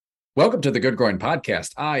Welcome to the Good Growing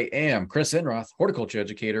Podcast. I am Chris Enroth, horticulture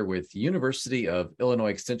educator with University of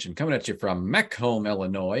Illinois Extension, coming at you from Macomb,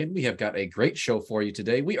 Illinois. And we have got a great show for you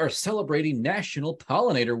today. We are celebrating National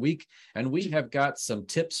Pollinator Week, and we have got some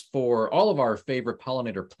tips for all of our favorite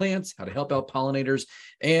pollinator plants, how to help out pollinators,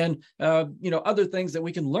 and other things that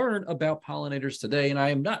we can learn about pollinators today. And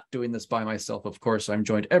I am not doing this by myself, of course. I'm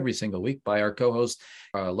joined every single week by our co-host,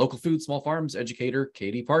 local food, small farms educator,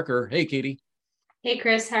 Katie Parker. Hey, Katie. Hey,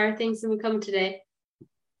 Chris, how are things in Macomb today?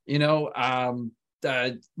 No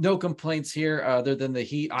complaints here other than the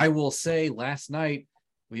heat. I will say last night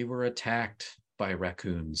we were attacked by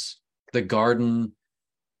raccoons. The garden,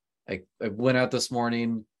 I went out this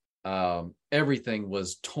morning, everything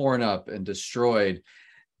was torn up and destroyed.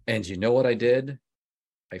 And you know what I did?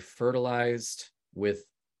 I fertilized with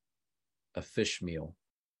a fish meal.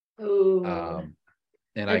 Oh,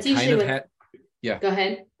 and that's I kind usually of what. had, yeah. Go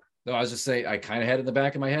ahead. No, I was just saying, I kind of had it in the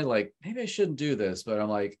back of my head, like, maybe I shouldn't do this, but I'm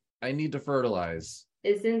like, I need to fertilize.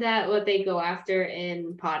 Isn't that what they go after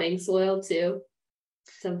in potting soil too?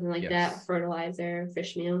 Something like that, Yes. fertilizer,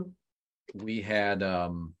 fish meal. We had,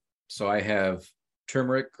 so I have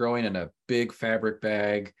turmeric growing in a big fabric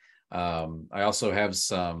bag. I also have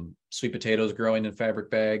some sweet potatoes growing in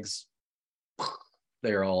fabric bags.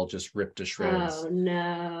 They're all just ripped to shreds. Oh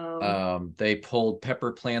no. They pulled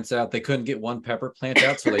pepper plants out. They couldn't get one pepper plant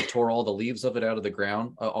out, so they tore all the leaves of it out of the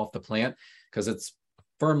ground, off the plant, because it's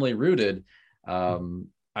firmly rooted. I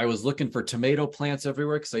was looking for tomato plants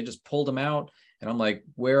everywhere because they just pulled them out, and I'm like,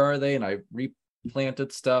 where are they? And I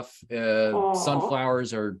replanted stuff.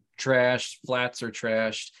 Sunflowers are trashed, flats are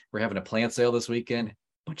trashed. We're having a plant sale this weekend. A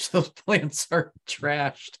bunch of those plants are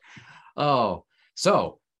trashed. Oh,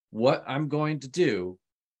 so what I'm going to do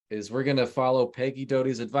is we're going to follow Peggy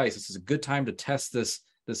Doty's advice. This is a good time to test this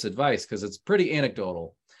advice because it's pretty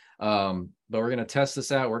anecdotal. But we're going to test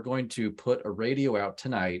this out. We're going to put a radio out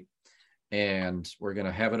tonight, and we're going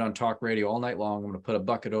to have it on talk radio all night long. I'm going to put a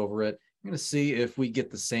bucket over it. I'm going to see if we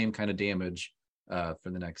get the same kind of damage for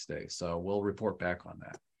the next day. So we'll report back on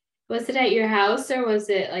that. Was it at your house or was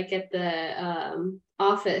it like at the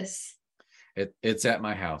office? It's at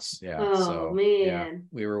my house. Yeah. Oh, so man. yeah,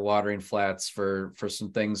 we were watering flats for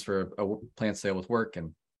some things for a plant sale with work,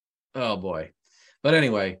 and oh boy. But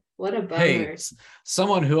anyway, What a bummer. hey,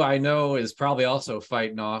 someone who I know is probably also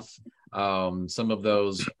fighting off some of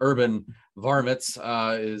those urban varmints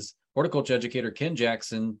is horticulture educator Ken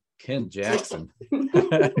Jackson. Ken,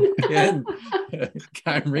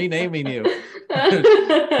 I'm renaming you.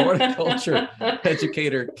 Horticulture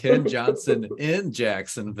educator Ken Johnson in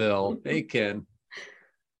Jacksonville. Hey, Ken.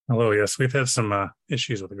 Hello. Yes, we've had some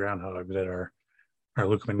issues with the groundhog at our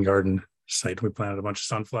Lukeman garden site. We planted a bunch of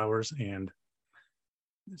sunflowers, and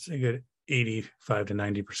it's a good 85 to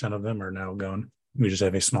 90% of them are now gone. We just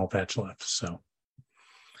have a small patch left. So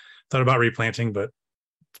thought about replanting, but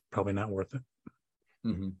probably not worth it.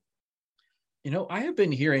 Mm-hmm. I have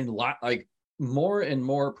been hearing more and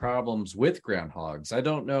more problems with groundhogs. I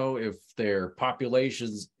don't know if their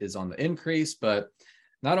populations is on the increase, but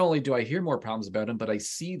not only do I hear more problems about them, but I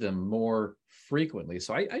see them more frequently.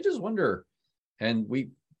 So I just wonder, and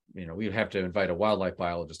we'd have to invite a wildlife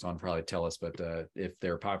biologist on, probably tell us, but if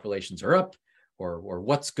their populations are up or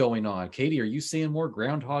what's going on. Katie, are you seeing more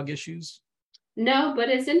groundhog issues? No, but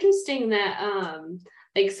it's interesting that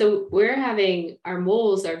so we're having our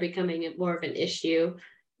moles are becoming more of an issue.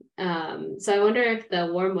 So I wonder if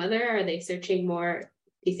the warm weather, are they searching more,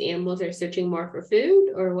 these animals are searching more for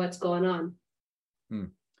food, or what's going on?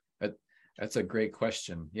 That's a great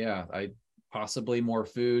question. Yeah, possibly more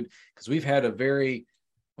food, because we've had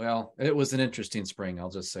it was an interesting spring, I'll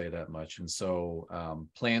just say that much. And so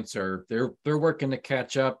plants they're working to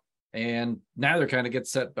catch up, and now they're kind of get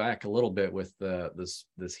set back a little bit with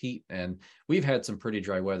this heat. And we've had some pretty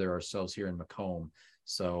dry weather ourselves here in Macomb.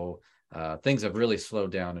 So things have really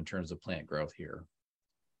slowed down in terms of plant growth here.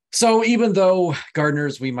 So even though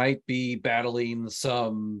gardeners, we might be battling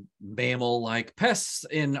some mammal-like pests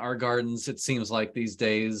in our gardens, it seems like these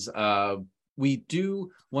days, we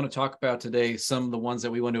do want to talk about today some of the ones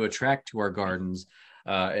that we want to attract to our gardens,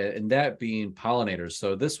 and that being pollinators.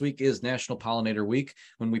 So this week is National Pollinator Week.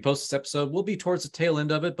 When we post this episode, we'll be towards the tail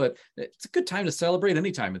end of it, but it's a good time to celebrate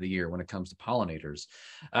any time of the year when it comes to pollinators.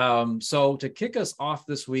 So to kick us off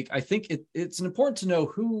this week, I think it's important to know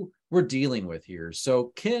who we're dealing with here.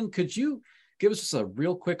 So Ken, could you give us just a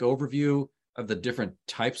real quick overview of the different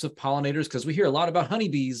types of pollinators? Because we hear a lot about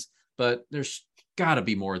honeybees, but there's got to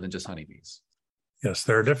be more than just honeybees. Yes,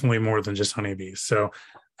 there are definitely more than just honeybees. So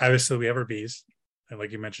obviously we have our bees. And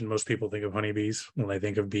like you mentioned, most people think of honeybees when they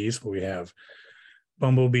think of bees, but we have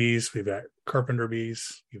bumblebees. We've got carpenter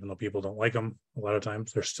bees, even though people don't like them a lot of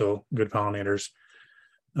times, they're still good pollinators.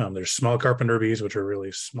 There's small carpenter bees, which are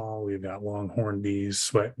really small. We've got longhorn bees,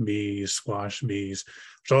 sweat bees, squash bees.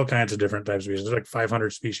 There's all kinds of different types of bees. There's like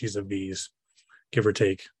 500 species of bees, give or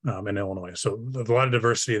take, in Illinois. So there's a lot of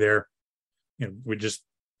diversity there. We just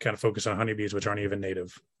kind of focus on honeybees, which aren't even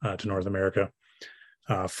native to North America.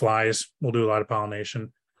 Flies will do a lot of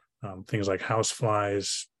pollination. Things like house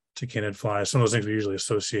flies, tachinid flies, some of those things we usually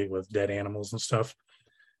associate with dead animals and stuff.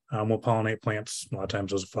 We'll pollinate plants. A lot of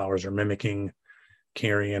times those flowers are mimicking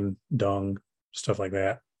carrion, dung, stuff like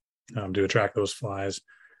that, to attract those flies.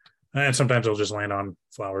 And sometimes they'll just land on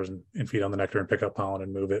flowers and feed on the nectar and pick up pollen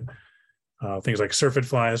and move it. Things like syrphid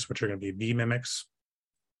flies, which are going to be bee mimics.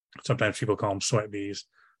 Sometimes people call them sweat bees.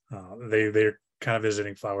 They're kind of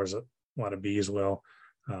visiting flowers that a lot of bees will.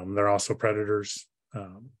 They're also predators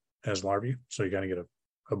as larvae. So you kind of get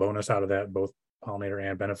a bonus out of that, both pollinator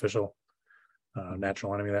and beneficial,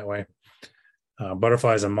 natural enemy that way.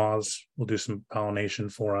 Butterflies and moths will do some pollination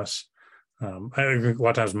for us. I think a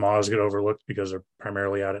lot of times moths get overlooked because they're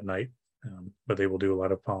primarily out at night, but they will do a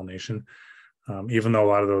lot of pollination. Even though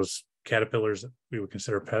a lot of those caterpillars that we would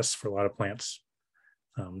consider pests for a lot of plants,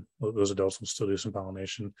 those adults will still do some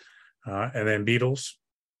pollination. And then beetles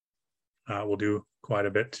will do quite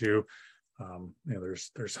a bit too.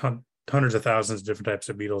 There's hundreds of thousands of different types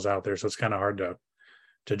of beetles out there, so it's kind of hard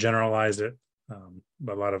to generalize it.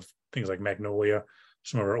 But a lot of things like magnolia,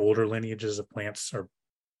 some of our older lineages of plants are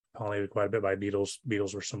pollinated quite a bit by beetles.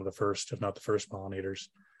 Beetles were some of the first, if not the first, pollinators.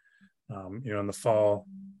 In the fall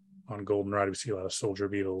on goldenrod, we see a lot of soldier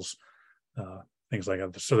beetles, things like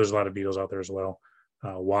that. So there's a lot of beetles out there as well.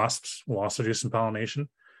 Wasps will also do some pollination.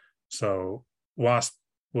 So wasps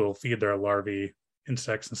will feed their larvae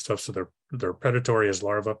insects and stuff. So they're predatory as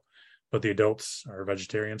larvae, but the adults are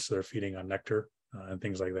vegetarians, so they're feeding on nectar and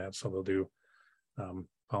things like that. So they'll do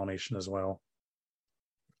pollination as well.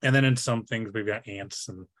 And then in some things, we've got ants,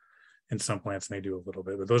 and in some plants they do a little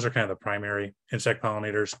bit, but those are kind of the primary insect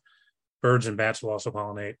pollinators. Birds and bats will also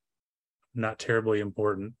pollinate. Not terribly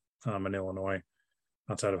important in Illinois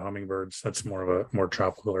outside of hummingbirds. That's more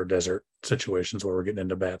tropical or desert situations where we're getting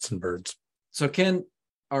into bats and birds. So Ken,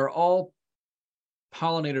 are all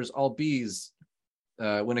pollinators, all bees,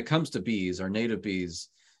 when it comes to bees, our native bees,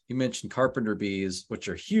 you mentioned carpenter bees, which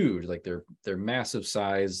are huge, like they're massive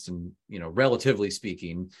sized and, relatively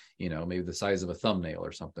speaking, maybe the size of a thumbnail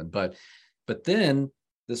or something. But then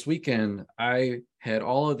this weekend, I had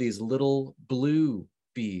all of these little blue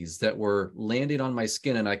bees that were landing on my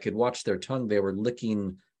skin, and I could watch their tongue. They were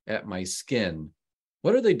licking at my skin.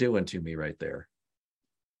 What are they doing to me right there?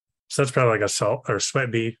 So that's probably like a salt or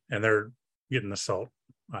sweat bee, and they're getting the salt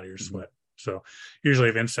out of your sweat. So usually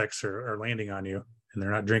if insects are landing on you and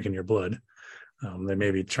they're not drinking your blood, they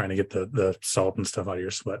may be trying to get the salt and stuff out of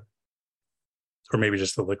your sweat, or maybe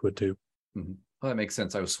just the liquid too. Mm-hmm. Well, that makes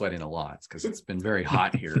sense. I was sweating a lot because it's been very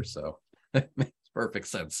hot here. So that makes perfect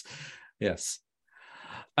sense. Yes.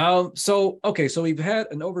 So we've had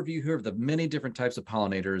an overview here of the many different types of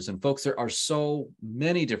pollinators, and folks, there are so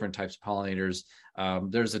many different types of pollinators.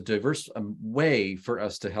 There's a diverse way for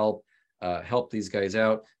us to help these guys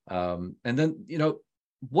out. And then,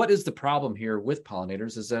 what is the problem here with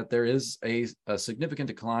pollinators is that there is a significant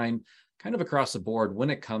decline kind of across the board when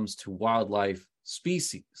it comes to wildlife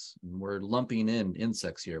species. We're lumping in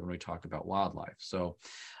insects here when we talk about wildlife. So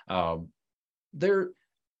there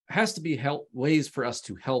has to be ways for us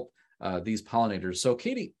to help these pollinators. So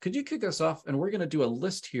Katie, could you kick us off? And we're going to do a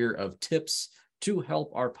list here of tips to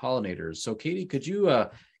help our pollinators. So Katie, could you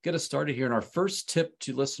get us started here in our first tip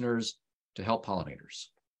to listeners to help pollinators?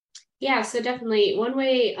 Yeah, so definitely one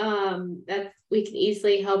way that we can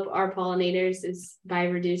easily help our pollinators is by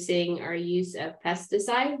reducing our use of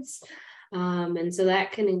pesticides. And so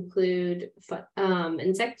that can include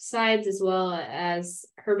insecticides as well as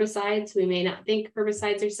herbicides. We may not think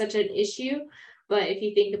herbicides are such an issue, but if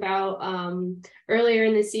you think about earlier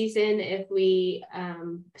in the season, if we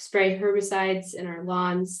spray herbicides in our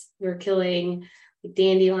lawns, we're killing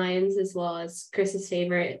dandelions as well as Chris's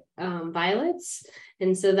favorite, violets.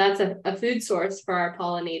 And so that's a food source for our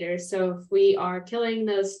pollinators. So if we are killing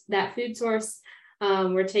that food source,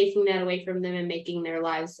 we're taking that away from them and making their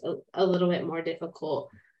lives a little bit more difficult.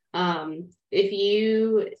 If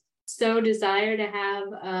you so desire to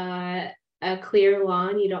have a clear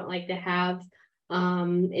lawn, you don't like to have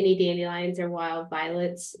any dandelions or wild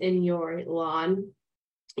violets in your lawn,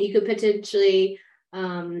 you could potentially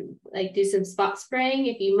like do some spot spraying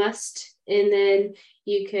if you must. And then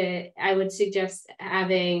I would suggest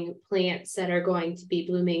having plants that are going to be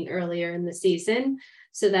blooming earlier in the season.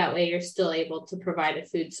 So that way you're still able to provide a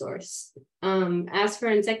food source. As for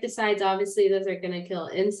insecticides, obviously those are going to kill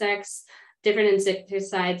insects. Different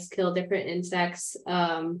insecticides kill different insects.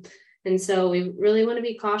 And so we really want to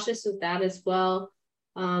be cautious with that as well.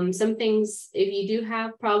 Some things, if you do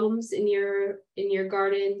have problems in your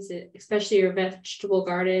gardens, especially your vegetable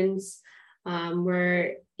gardens,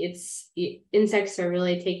 where insects are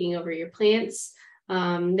really taking over your plants,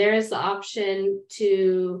 there is the option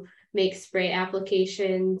to make spray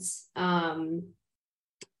applications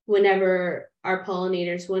whenever our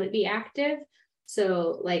pollinators wouldn't be active.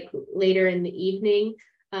 So like later in the evening,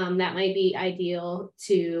 that might be ideal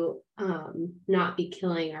to not be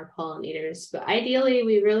killing our pollinators. But ideally,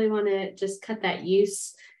 we really want to just cut that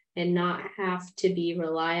use and not have to be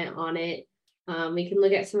reliant on it. We can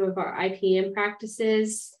look at some of our IPM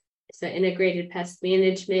practices, so integrated pest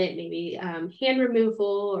management, maybe hand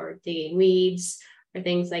removal or digging weeds or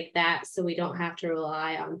things like that, so we don't have to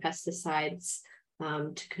rely on pesticides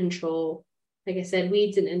to control, like I said,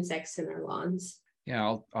 weeds and insects in our lawns.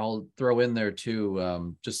 Yeah, I'll throw in there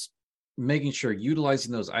too, just making sure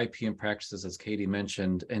utilizing those IPM practices, as Katie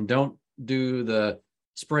mentioned, and don't do the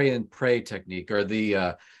spray and pray technique or the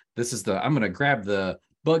I'm going to grab the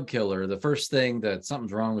bug killer the first thing that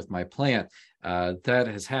something's wrong with my plant. That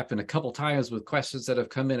has happened a couple times with questions that have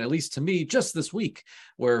come in, at least to me just this week,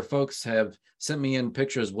 where folks have sent me in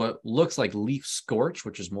pictures what looks like leaf scorch,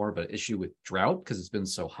 which is more of an issue with drought because it's been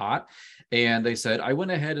so hot. And they said, I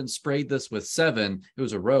went ahead and sprayed this with 7. It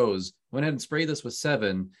was a rose. Went ahead and sprayed this with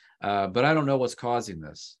 7, but I don't know what's causing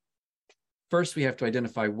this. First, we have to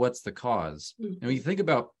identify what's the cause. And when you think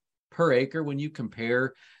about per acre, when you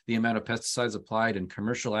compare the amount of pesticides applied in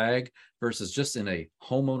commercial ag versus just in a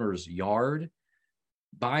homeowner's yard,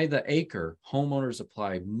 by the acre, homeowners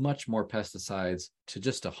apply much more pesticides to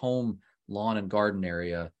just a home lawn and garden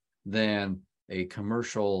area than a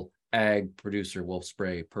commercial ag producer will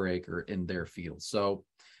spray per acre in their field. So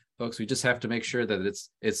folks, we just have to make sure that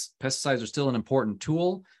it's pesticides are still an important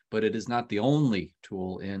tool, but it is not the only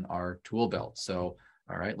tool in our tool belt. So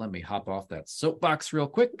all right, let me hop off that soapbox real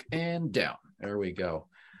quick and down. There we go.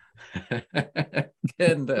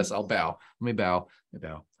 Ken, I'll bow. Let me bow.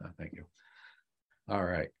 Thank you. All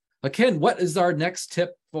right. Ken, what is our next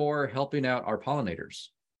tip for helping out our pollinators?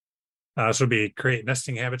 This would be create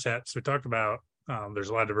nesting habitats. We talked about there's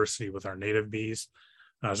a lot of diversity with our native bees.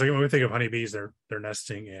 So when we think of honeybees, they're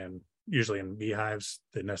nesting usually in beehives.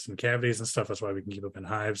 They nest in cavities and stuff. That's why we can keep up in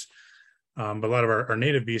hives. But a lot of our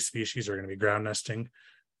native bee species are going to be ground nesting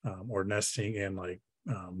or nesting in like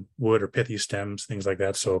wood or pithy stems, things like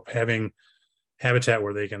that. So having habitat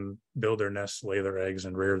where they can build their nests, lay their eggs,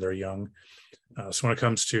 and rear their young. So when it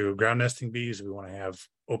comes to ground nesting bees, we want to have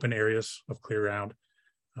open areas of clear ground.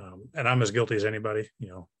 And I'm as guilty as anybody,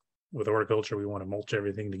 with horticulture, we want to mulch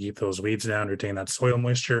everything to keep those weeds down, retain that soil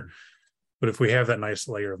moisture. But if we have that nice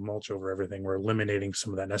layer of mulch over everything, we're eliminating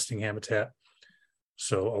some of that nesting habitat.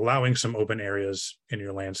 So allowing some open areas in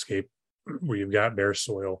your landscape where you've got bare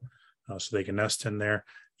soil so they can nest in there,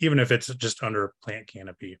 even if it's just under plant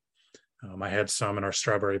canopy. I had some in our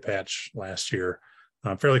strawberry patch last year,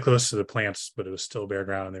 fairly close to the plants, but it was still bare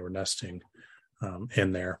ground and they were nesting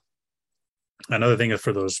in there. Another thing is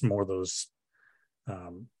for those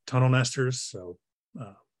tunnel nesters, so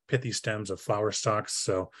pithy stems of flower stalks,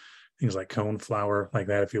 so things like cone flower like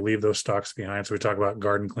that, if you leave those stalks behind. So we talk about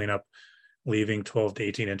garden cleanup, leaving 12 to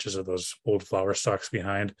 18 inches of those old flower stalks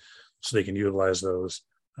behind so they can utilize those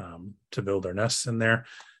to build their nests in there.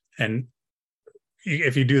 And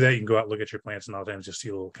if you do that, you can go out and look at your plants, and a lot of times you'll see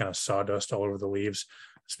a little kind of sawdust all over the leaves.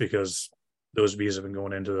 It's because those bees have been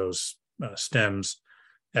going into those stems,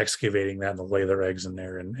 excavating that, and they'll lay their eggs in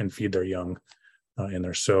there and feed their young in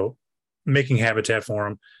there. So making habitat for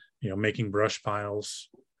them, making brush piles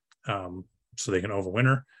so they can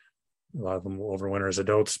overwinter. A lot of them will overwinter as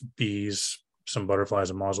adults. Bees, some butterflies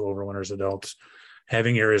and moths will overwinter as adults.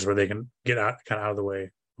 Having areas where they can get out of the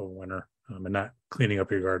way over winter, and not cleaning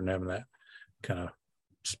up your garden, having that kind of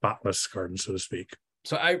spotless garden, so to speak.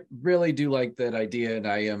 So I really do like that idea, and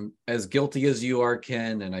I am as guilty as you are,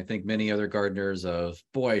 Ken, and I think many other gardeners of,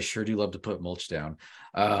 boy, I sure do love to put mulch down.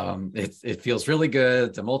 It feels really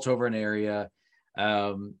good to mulch over an area.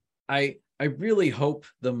 I really hope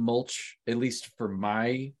the mulch, at least for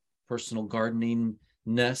my personal gardening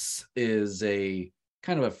ness, is a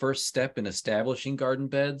kind of a first step in establishing garden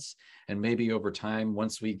beds. And maybe over time,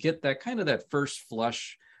 once we get that first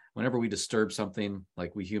flush whenever we disturb something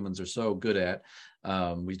like we humans are so good at,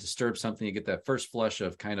 we disturb something, you get that first flush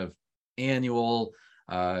of kind of annual,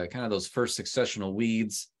 kind of those first successional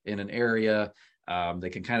weeds in an area. They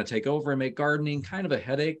can kind of take over and make gardening kind of a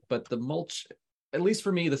headache, but the mulch, at least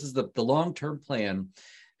for me, this is the long-term plan,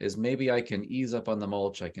 is maybe I can ease up on the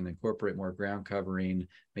mulch. I can incorporate more ground covering,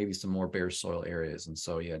 maybe some more bare soil areas. And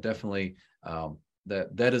so, yeah, definitely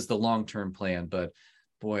that is the long-term plan. But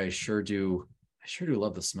boy, I sure do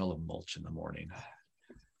love the smell of mulch in the morning.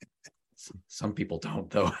 Some people don't,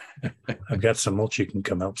 though. I've got some mulch you can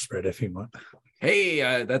come help spread if you want.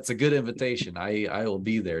 Hey, that's a good invitation. I will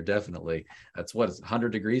be there, definitely. That's what, it's 100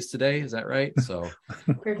 degrees today. Is that right? So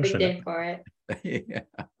Perfect day for it. Yeah.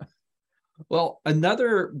 Well,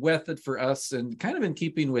 another method for us, and kind of in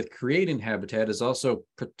keeping with creating habitat, is also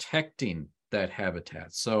protecting that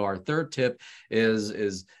habitat. So our third tip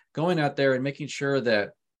is going out there and making sure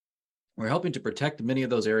that we're helping to protect many of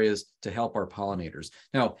those areas to help our pollinators.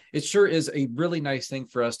 Now, it sure is a really nice thing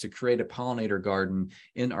for us to create a pollinator garden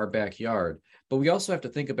in our backyard, but we also have to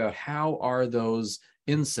think about how are those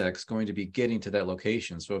insects going to be getting to that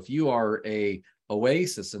location. So if you are a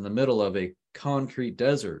oasis in the middle of a concrete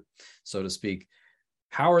desert, so to speak,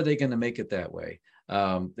 how are they going to make it that way?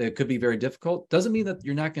 It could be very difficult. Doesn't mean that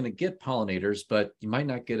you're not going to get pollinators, but you might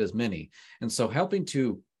not get as many. And so helping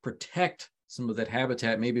to protect some of that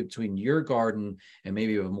habitat, maybe between your garden and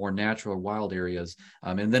maybe of more natural or wild areas,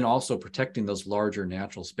 and then also protecting those larger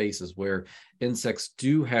natural spaces where insects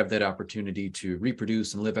do have that opportunity to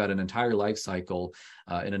reproduce and live out an entire life cycle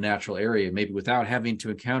in a natural area, maybe without having to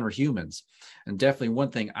encounter humans. And definitely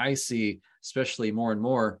one thing I see, especially more and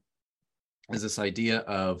more, is this idea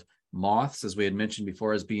of moths, as we had mentioned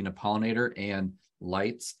before, as being a pollinator, and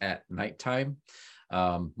lights at nighttime.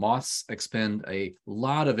 Moths expend a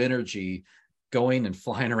lot of energy going and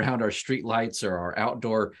flying around our street lights or our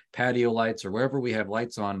outdoor patio lights or wherever we have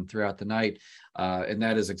lights on throughout the night. And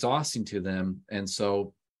that is exhausting to them. And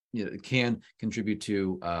so it can contribute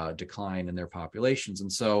to decline in their populations.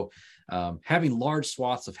 And so having large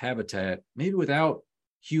swaths of habitat, maybe without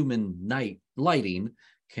human lighting,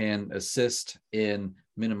 can assist in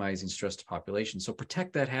minimizing stress to populations. So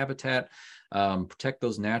protect that habitat, protect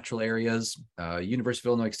those natural areas. University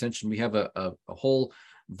of Illinois Extension, we have a whole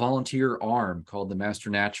volunteer arm called the Master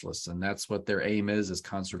Naturalists, and that's what their aim is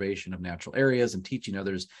conservation of natural areas and teaching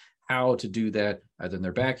others how to do that either in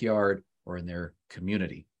their backyard or in their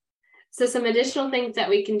community. So some additional things that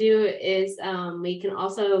we can do is we can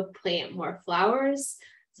also plant more flowers.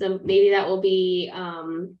 So maybe that will be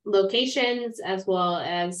locations, as well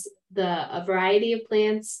as a variety of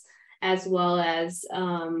plants, as well as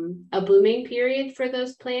a blooming period for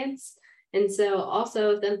those plants. And so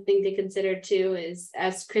also something to consider too is,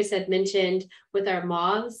 as Chris had mentioned, with our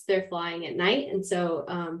moths, they're flying at night. And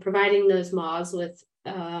so providing those moths with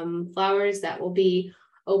flowers that will be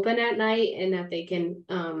open at night and that they can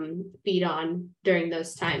feed on during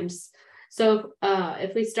those times. So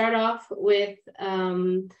if we start off with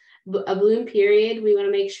a bloom period, we want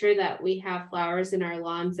to make sure that we have flowers in our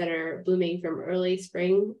lawns that are blooming from early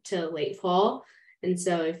spring to late fall. And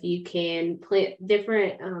so if you can plant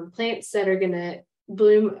different plants that are going to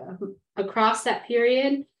bloom across that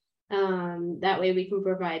period, that way we can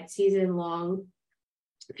provide season-long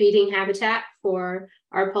feeding habitat for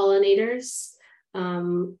our pollinators.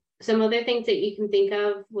 Some other things that you can think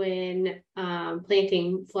of when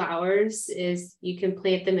planting flowers is you can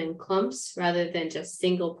plant them in clumps rather than just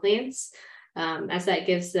single plants, as that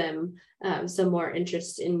gives them some more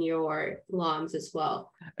interest in your lawns as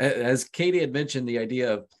well. As Katie had mentioned, the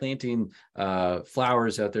idea of planting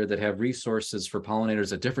flowers out there that have resources for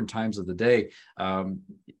pollinators at different times of the day.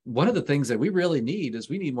 One of the things that we really need is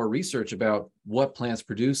we need more research about what plants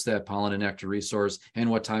produce that pollen and nectar resource and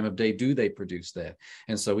what time of day do they produce that.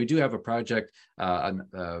 And so we do have a project, an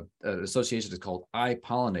association that's called I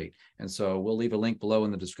Pollinate. And so we'll leave a link below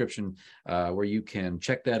in the description where you can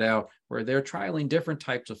check that out, where they're trialing different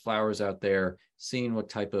types of flowers out there, seeing what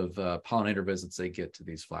type of pollinator visits they get to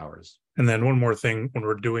these flowers. And then one more thing, when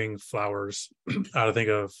we're doing flowers, I think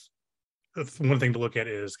of one thing to look at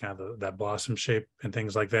is kind of that blossom shape and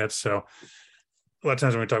things like that. So a lot of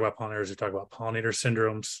times when we talk about pollinators, we talk about pollinator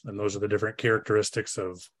syndromes, and those are the different characteristics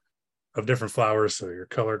of different flowers. So your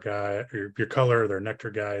color guide, your color, their nectar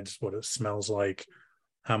guides, what it smells like,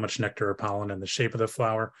 how much nectar or pollen, and the shape of the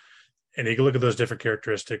flower. And you can look at those different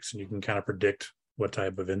characteristics and you can kind of predict what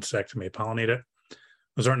type of insect may pollinate it.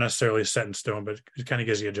 Those aren't necessarily set in stone, but it kind of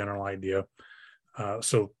gives you a general idea.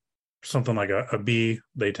 So something like a bee,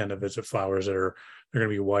 they tend to visit flowers that they're going to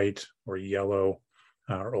be white or yellow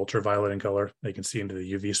or ultraviolet in color. They can see into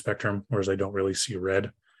the UV spectrum, whereas they don't really see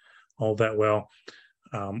red. all that well.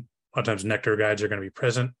 A lot of times nectar guides are going to be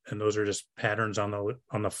present, and those are just patterns on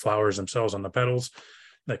the flowers themselves, on the petals,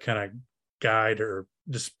 that kind of guide or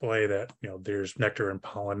display that, there's nectar and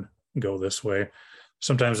pollen go this way.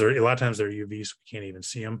 Sometimes a lot of times they're UV, so we can't even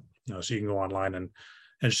see them. So you can go online and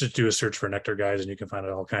just do a search for nectar guides, and you can find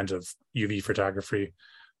all kinds of UV photography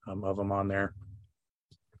of them on there.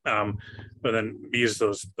 But then bees,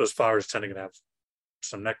 those flowers tend to have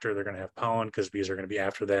some nectar. They're going to have pollen because bees are going to be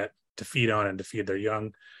after that to feed on and to feed their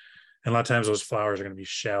young. And a lot of times those flowers are going to be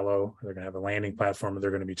shallow. They're going to have a landing platform, and they're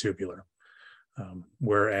going to be tubular.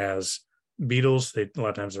 Whereas beetles, a lot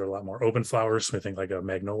of times they're a lot more open flowers. So I think like a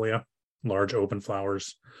magnolia, large open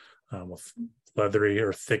flowers with leathery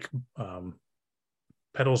or thick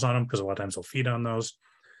petals on them, because a lot of times they'll feed on those.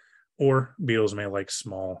 Or beetles may like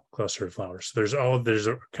small clustered flowers. So there's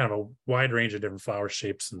a kind of a wide range of different flower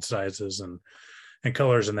shapes and sizes and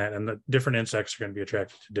colors in that, and the different insects are going to be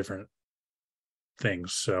attracted to different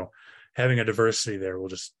things. So having a diversity there will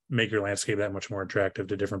just make your landscape that much more attractive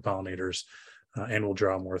to different pollinators, and will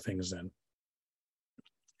draw more things in.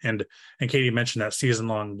 And Katie mentioned that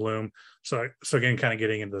season-long bloom. So again, kind of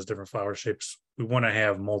getting into those different flower shapes, we want to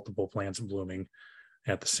have multiple plants blooming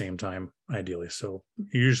at the same time, ideally. So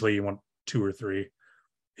usually you want 2 or 3,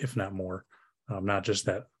 if not more, not just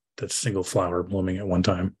that single flower blooming at one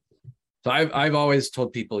time. So I've always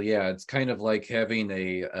told people, it's kind of like having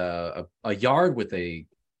a yard with a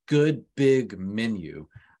good big menu.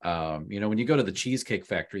 When you go to the Cheesecake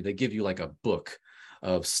Factory, they give you like a book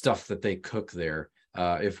of stuff that they cook there.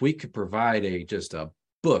 If we could provide just a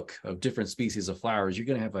book of different species of flowers, you're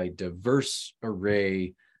going to have a diverse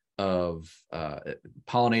array of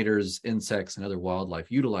pollinators, insects, and other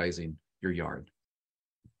wildlife utilizing your yard.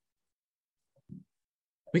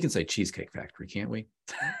 We can say Cheesecake Factory, can't we?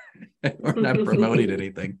 We're not promoting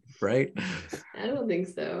anything, right? I don't think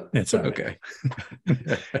so. It's okay.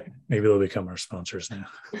 Maybe they'll become our sponsors now.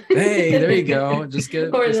 Hey, there you go. Just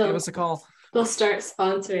give us a call. They'll start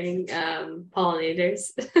sponsoring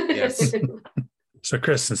pollinators. Yes. So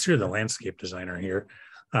Chris, since you're the landscape designer here,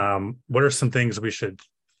 what are some things we should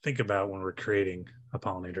think about when we're creating a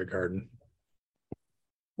pollinator garden?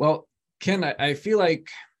 Well, Ken, I feel like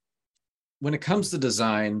when it comes to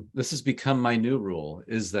design, this has become my new rule,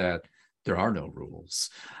 is that there are no rules.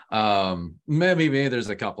 Maybe there's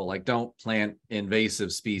a couple, like don't plant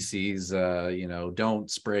invasive species, don't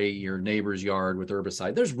spray your neighbor's yard with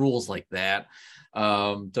herbicide. There's rules like that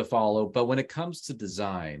to follow. But when it comes to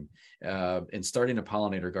design and starting a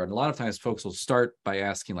pollinator garden, a lot of times folks will start by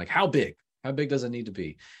asking, like, how big does it need to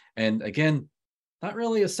be? And again, not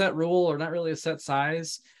really a set rule or not really a set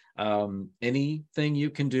size. Anything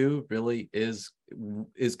you can do really is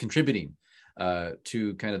contributing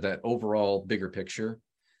to kind of that overall bigger picture.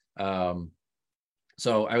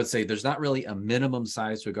 So I would say there's not really a minimum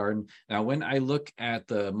size to a garden. Now, when I look at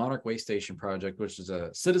the Monarch Way Station project, which is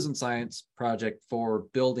a citizen science project for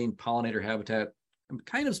building pollinator habitat,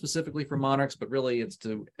 kind of specifically for monarchs, but really it's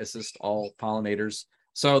to assist all pollinators.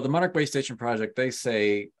 So the Monarch Way Station project, they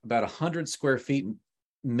say about 100 square feet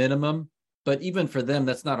minimum. But even for them,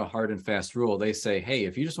 that's not a hard and fast rule. They say, hey,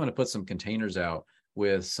 if you just want to put some containers out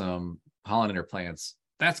with some pollinator plants,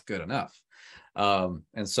 that's good enough.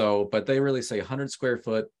 But they really say 100 square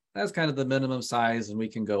foot, that's kind of the minimum size, and we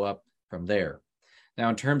can go up from there. Now,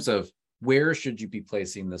 in terms of where should you be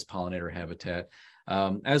placing this pollinator habitat,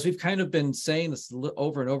 as we've kind of been saying this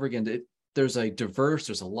over and over again, there's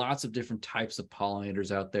lots of different types of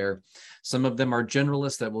pollinators out there. Some of them are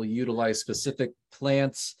generalists that will utilize specific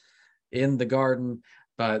plants in the garden,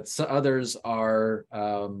 but others are,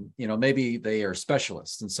 maybe they are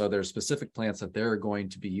specialists. And so there's specific plants that they're going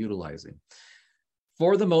to be utilizing.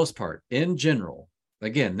 For the most part, in general,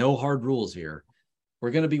 again, no hard rules here,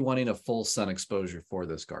 we're going to be wanting a full sun exposure for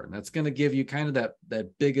this garden. That's going to give you kind of that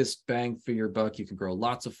biggest bang for your buck. You can grow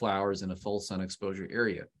lots of flowers in a full sun exposure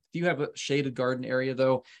area. If you have a shaded garden area,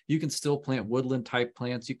 though, you can still plant woodland type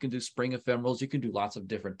plants. You can do spring ephemerals. You can do lots of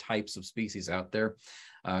different types of species out there.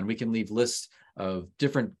 And we can leave lists of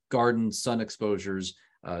different garden sun exposures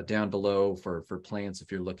down below for plants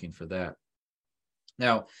if you're looking for that.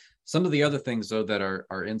 Now, some of the other things, though, that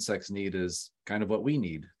our insects need is kind of what we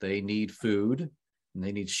need. They need food, and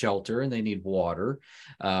they need shelter, and they need water.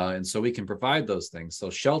 And so we can provide those things.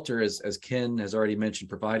 So shelter, as Ken has already mentioned,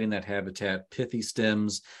 providing that habitat, pithy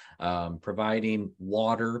stems, providing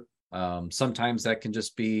water. Sometimes that can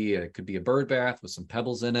just be, it could be a bird bath with some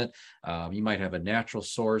pebbles in it. You might have a natural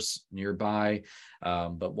source nearby,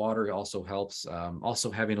 but water also helps.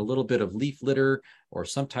 Also having a little bit of leaf litter or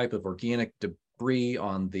some type of organic debris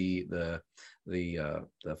on the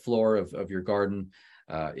floor of your garden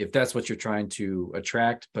if that's what you're trying to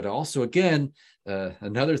attract. But also, again,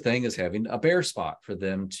 another thing is having a bare spot for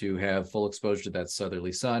them to have full exposure to that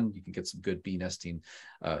southerly sun. You can get some good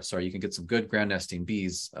you can get some good ground nesting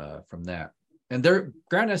bees from that. And their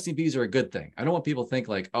ground nesting bees are a good thing. I don't want people to think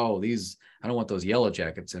like, oh, I don't want those yellow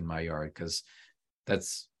jackets in my yard, because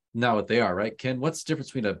that's not what they are, right? Ken, what's the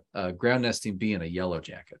difference between a ground nesting bee and a yellow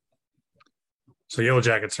jacket? So yellow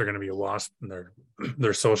jackets are going to be a wasp, and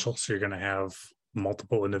they're social. So you're going to have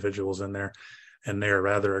multiple individuals in there, and they are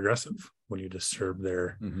rather aggressive when you disturb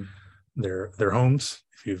their homes.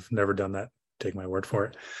 If you've never done that, take my word for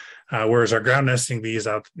it. Whereas our ground nesting bees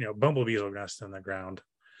bumblebees will nest in the ground,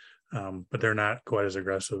 but they're not quite as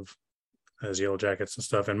aggressive as yellow jackets and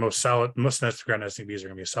stuff. And most ground nesting bees are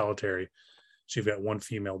going to be solitary. So you've got one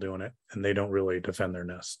female doing it, and they don't really defend their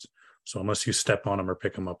nest. So unless you step on them or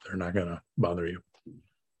pick them up, they're not going to bother you.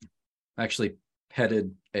 I actually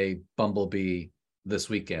petted a bumblebee this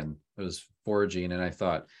weekend. It was foraging, and I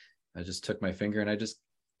just took my finger and I just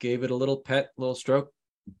gave it a little stroke.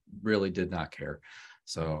 Really did not care.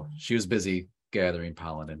 So she was busy gathering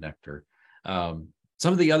pollen and nectar.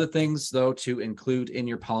 Some of the other things, though, to include in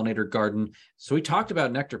your pollinator garden. So we talked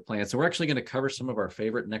about nectar plants, and we're actually going to cover some of our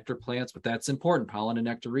favorite nectar plants, but that's important, pollen and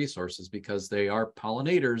nectar resources, because they are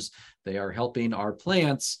pollinators. They are helping our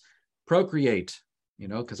plants procreate,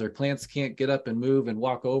 because our plants can't get up and move and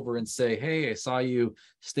walk over and say, hey, I saw you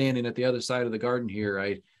standing at the other side of the garden here.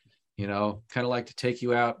 I kind of like to take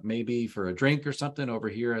you out maybe for a drink or something over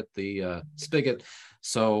here at the spigot.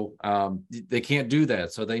 So they can't do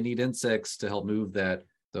that. So they need insects to help move the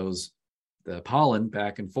pollen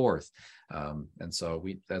back and forth. And so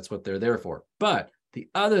that's what they're there for. But the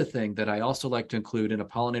other thing that I also like to include in a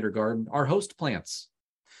pollinator garden are host plants.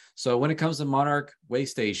 So when it comes to monarch way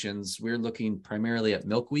stations, we're looking primarily at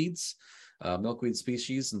milkweed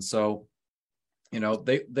species. And so,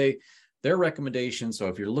 their recommendation, so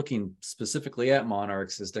if you're looking specifically at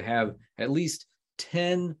monarchs, is to have at least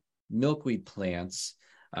 10 milkweed plants,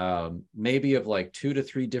 maybe of like 2 to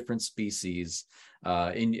 3 different species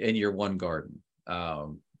in your one garden.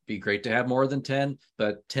 Be great to have more than 10,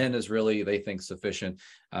 but 10 is really, they think, sufficient.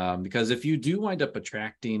 Because if you do wind up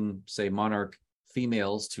attracting, say, monarch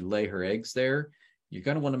females to lay her eggs there, you're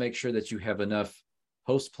going to want to make sure that you have enough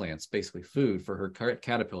host plants, basically food for her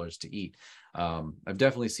caterpillars to eat. I've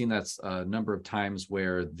definitely seen that a number of times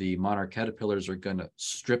where the monarch caterpillars are going to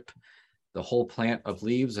strip the whole plant of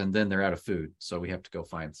leaves, and then they're out of food. So we have to go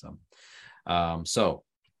find some. So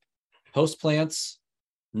host plants,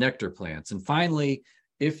 nectar plants. And finally,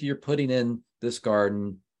 if you're putting in this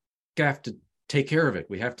garden, you have to take care of it.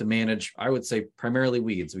 We have to manage, I would say, primarily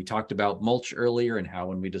weeds. We talked about mulch earlier and how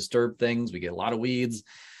when we disturb things, we get a lot of weeds.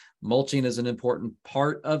 Mulching is an important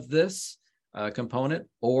part of this component,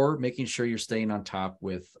 or making sure you're staying on top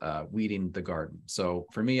with weeding the garden. So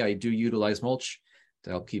for me, I do utilize mulch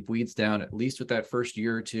to help keep weeds down, at least with that first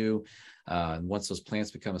year or two. And once those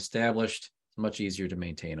plants become established, it's much easier to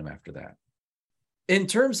maintain them after that. In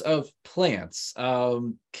terms of plants,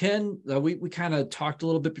 Ken, we kind of talked a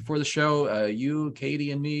little bit before the show, you,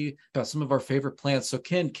 Katie, and me, about some of our favorite plants. So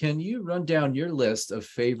Ken, can you run down your list of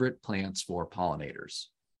favorite plants for pollinators?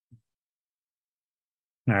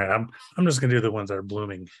 All right, I'm just gonna do the ones that are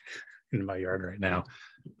blooming in my yard right now.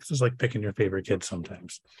 This is like picking your favorite kid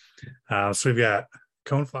sometimes. So we've got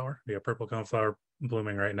coneflower. We got purple coneflower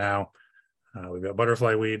blooming right now. We've got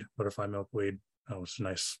butterfly milkweed. Oh, it's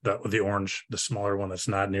nice. That with the orange, the smaller one that's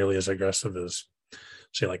not nearly as aggressive as,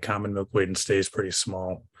 say, like common milkweed and stays pretty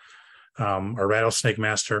small. Our rattlesnake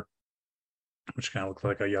master, which kind of looks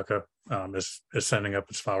like a yucca, is sending up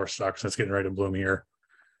its flower stalks. It's getting ready to bloom here,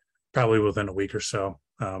 probably within a week or so.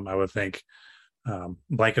 I would think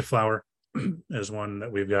blanket flower is one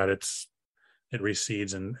that we've got. It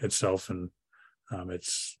reseeds in itself, and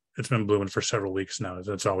it's been blooming for several weeks now.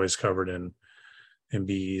 It's always covered in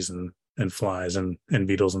bees and flies and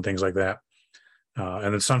beetles and things like that.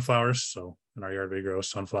 And then sunflowers. So in our yard, we grow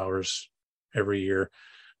sunflowers every year.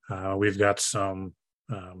 We've got some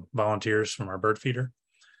volunteers from our bird feeder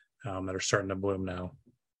that are starting to bloom now.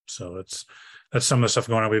 So that's some of the stuff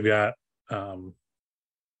going on. We've got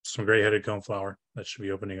some gray-headed coneflower that should be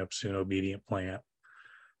opening up soon. Obedient plant.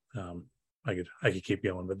 I could keep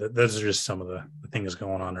going, but those are just some of the things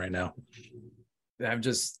going on right now.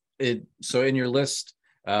 So in your list,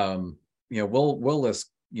 we'll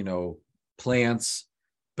list, plants,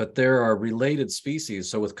 but there are related species.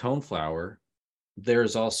 So with coneflower,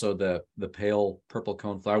 there's also the pale purple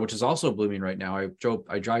coneflower, which is also blooming right now.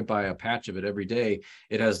 I drive by a patch of it every day.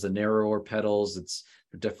 It has the narrower petals. It's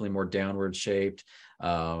definitely more downward shaped,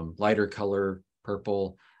 lighter color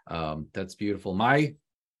purple. That's beautiful. My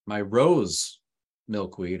my rose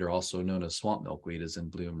milkweed, or also known as swamp milkweed, is in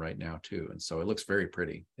bloom right now too. And so it looks very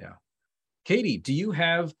pretty. Yeah. Katie, do you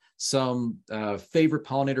have some favorite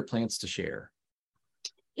pollinator plants to share?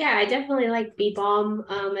 Yeah, I definitely like bee balm.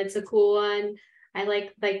 It's a cool one. I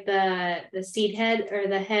like the seed head or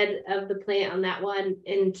the head of the plant on that one,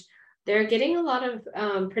 and they're getting a lot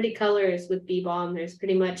of pretty colors with bee balm. There's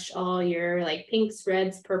pretty much all your like pinks,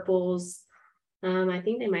 reds, purples. I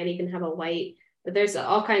think they might even have a white, but there's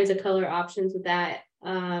all kinds of color options with that.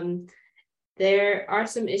 There are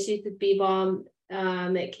some issues with bee balm.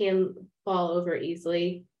 It can fall over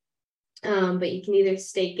easily. But you can either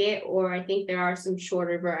stake it, or I think there are some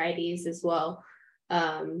shorter varieties as well.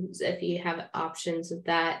 So if you have options with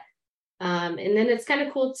that. And then it's kind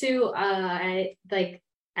of cool too. I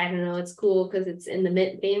don't know, it's cool because it's in the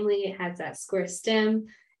mint family. It has that square stem,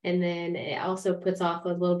 and then it also puts off a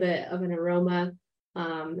little bit of an aroma.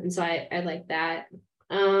 And so I like that.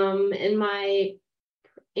 In my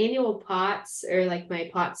annual pots, or like my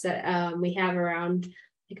pots that we have around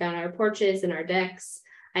like on our porches and our decks,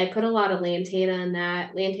 I put a lot of lantana in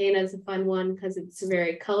that. Lantana is a fun one because it's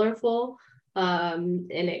very colorful. And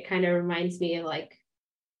it kind of reminds me of like,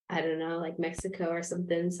 I don't know, like Mexico or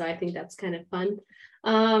something. So I think that's kind of fun.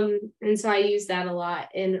 And so I use that a lot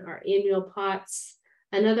in our annual pots.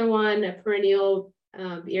 Another one, a perennial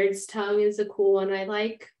beard's tongue, is a cool one I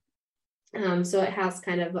like. So it has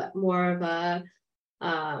kind of more of a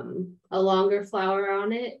longer flower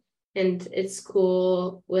on it, and it's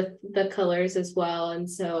cool with the colors as well. And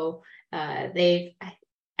so I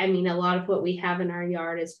mean, a lot of what we have in our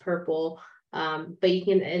yard is purple, but you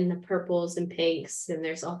can in the purples and pinks, and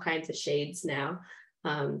there's all kinds of shades now.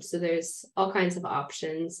 So there's all kinds of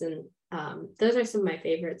options, and those are some of my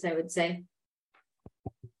favorites, I would say.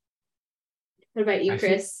 What about you,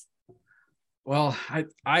 Chris? Well,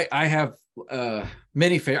 I have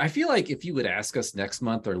many favorite. I feel like if you would ask us next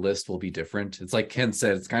month, our list will be different. It's like Ken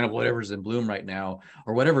said, it's kind of whatever's in bloom right now,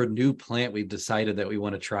 or whatever new plant we've decided that we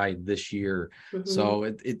want to try this year. Mm-hmm. So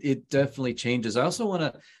it definitely changes. I also want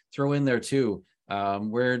to throw in there too,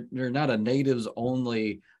 we're not a natives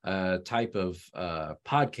only type of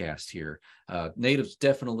podcast here. Natives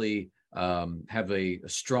definitely have a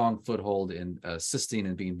strong foothold in assisting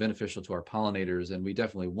and being beneficial to our pollinators, and we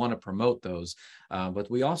definitely want to promote those.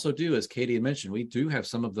 But we also do, as Katie had mentioned, we do have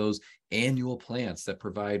some of those annual plants that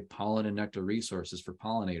provide pollen and nectar resources for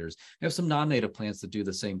pollinators. We have some non-native plants that do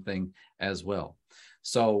the same thing as well.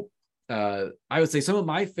 So I would say some of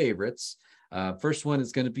my favorites, first one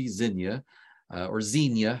is going to be zinnia. Or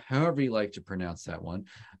Xenia, however you like to pronounce that one.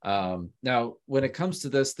 Now, when it comes to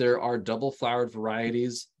this, there are double flowered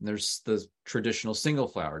varieties, and there's the traditional single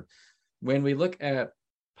flowered. When we look at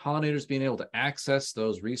pollinators being able to access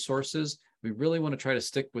those resources, we really want to try to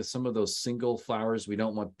stick with some of those single flowers. We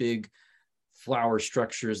don't want big flower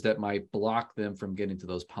structures that might block them from getting to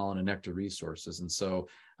those pollen and nectar resources. And so,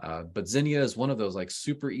 but zinnia is one of those like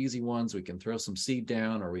super easy ones. We can throw some seed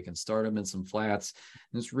down, or we can start them in some flats,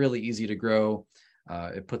 and it's really easy to grow.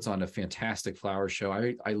 It puts on a fantastic flower show.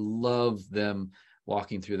 I love them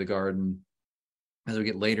walking through the garden. As we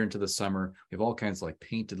get later into the summer, we have all kinds of like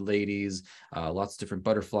painted ladies, lots of different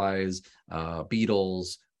butterflies,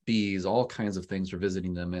 beetles, bees, all kinds of things for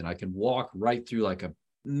visiting them. And I can walk right through like a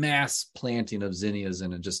mass planting of zinnias,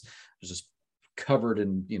 and it just covered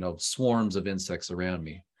in swarms of insects around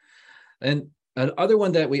me. And another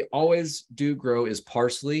one that we always do grow is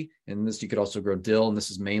parsley, and this you could also grow dill, and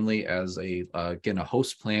this is mainly as a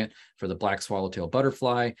host plant for the black swallowtail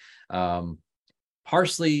butterfly.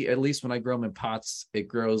 Parsley, at least when I grow them in pots, it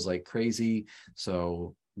grows like crazy.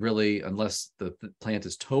 So really, unless the plant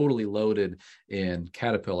is totally loaded in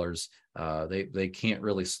caterpillars, they can't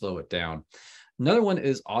really slow it down. Another one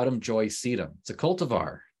is autumn joy sedum. It's a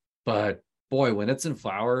cultivar, but boy, when it's in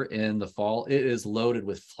flower in the fall, it is loaded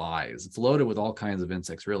with flies. It's loaded with all kinds of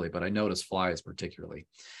insects, really, but I notice flies particularly.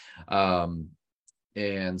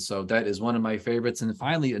 And so that is one of my favorites. And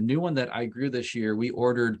finally, a new one that I grew this year, we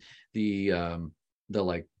ordered the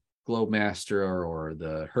like Globemaster or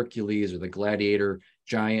the Hercules or the Gladiator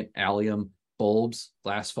giant allium bulbs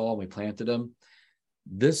last fall. We planted them.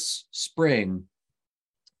 This spring,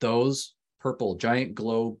 those giant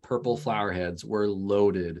globe purple flower heads were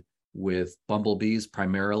loaded with bumblebees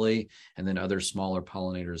primarily, and then other smaller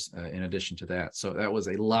pollinators in addition to that. So that was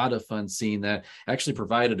a lot of fun seeing that. Actually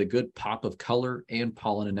provided a good pop of color and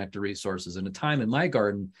pollen and nectar resources in a time in my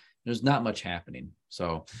garden there's not much happening.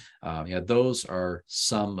 So yeah, those are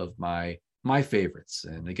some of my favorites.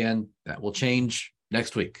 And again, that will change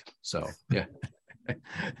next week. So yeah.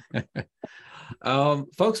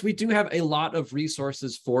 Folks, we do have a lot of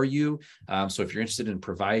resources for you. So if you're interested in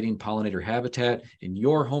providing pollinator habitat in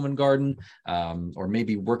your home and garden, or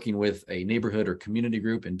maybe working with a neighborhood or community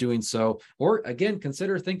group and doing so, or again,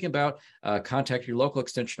 consider thinking about contact your local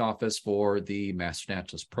extension office for the Master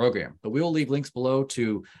Naturalist program. But we will leave links below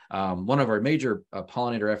to one of our major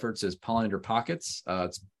pollinator efforts is Pollinator Pockets.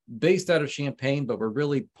 It's based out of Champaign, but we're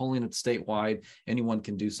really pulling it statewide. Anyone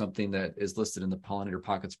can do something that is listed in the Pollinator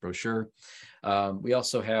Pockets brochure. We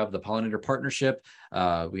also have the Pollinator Partnership.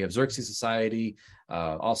 We have Xerxes Society.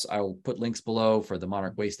 Also, I'll put links below for the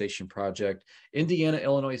Monarch Way Station project. Indiana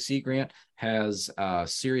Illinois Sea Grant has a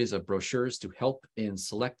series of brochures to help in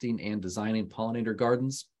selecting and designing pollinator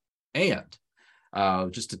gardens. And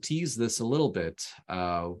just to tease this a little bit,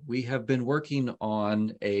 we have been working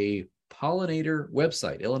on a pollinator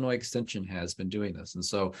website. Illinois Extension has been doing this. And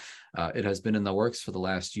so it has been in the works for the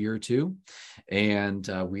last year or two. And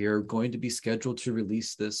we are going to be scheduled to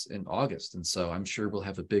release this in August. And so I'm sure we'll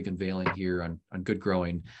have a big unveiling here on Good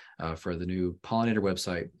Growing for the new pollinator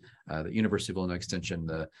website that University of Illinois Extension,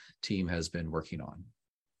 the team has been working on.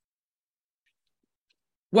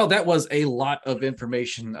 Well, that was a lot of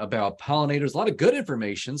information about pollinators, a lot of good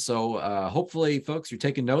information. So hopefully, folks, you're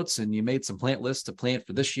taking notes and you made some plant lists to plant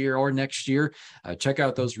for this year or next year. Check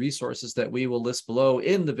out those resources that we will list below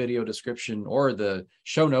in the video description or the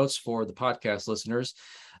show notes for the podcast listeners.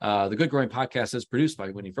 The Good Growing Podcast is produced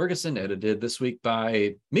by Winnie Ferguson, edited this week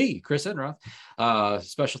by me, Chris Enroth.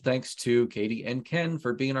 Special thanks to Katie and Ken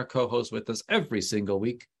for being our co-hosts with us every single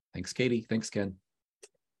week. Thanks, Katie. Thanks, Ken.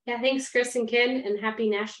 Yeah, thanks, Chris and Ken, and happy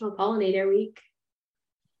National Pollinator Week.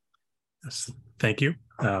 Yes, thank you.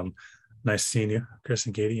 Nice seeing you, Chris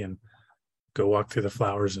and Katie, and go walk through the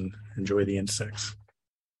flowers and enjoy the insects.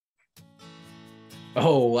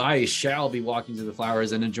 Oh, I shall be walking through the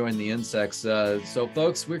flowers and enjoying the insects. So,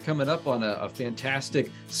 folks, we're coming up on a fantastic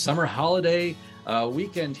summer holiday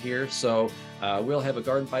weekend here. So we'll have a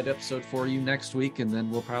Garden Fight episode for you next week, and then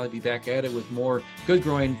we'll probably be back at it with more Good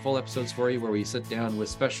Growing full episodes for you where we sit down with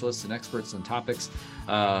specialists and experts on topics,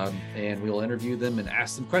 and we'll interview them and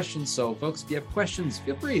ask them questions. So, folks, if you have questions,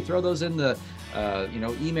 feel free to throw those in the,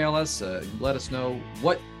 email us, let us know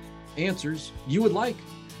what answers you would like.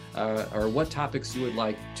 Or what topics you would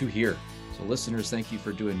like to hear. So listeners, thank you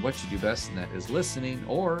for doing what you do best, and that is listening,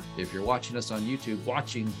 or if you're watching us on YouTube,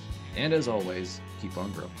 watching, and as always, keep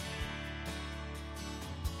on growing.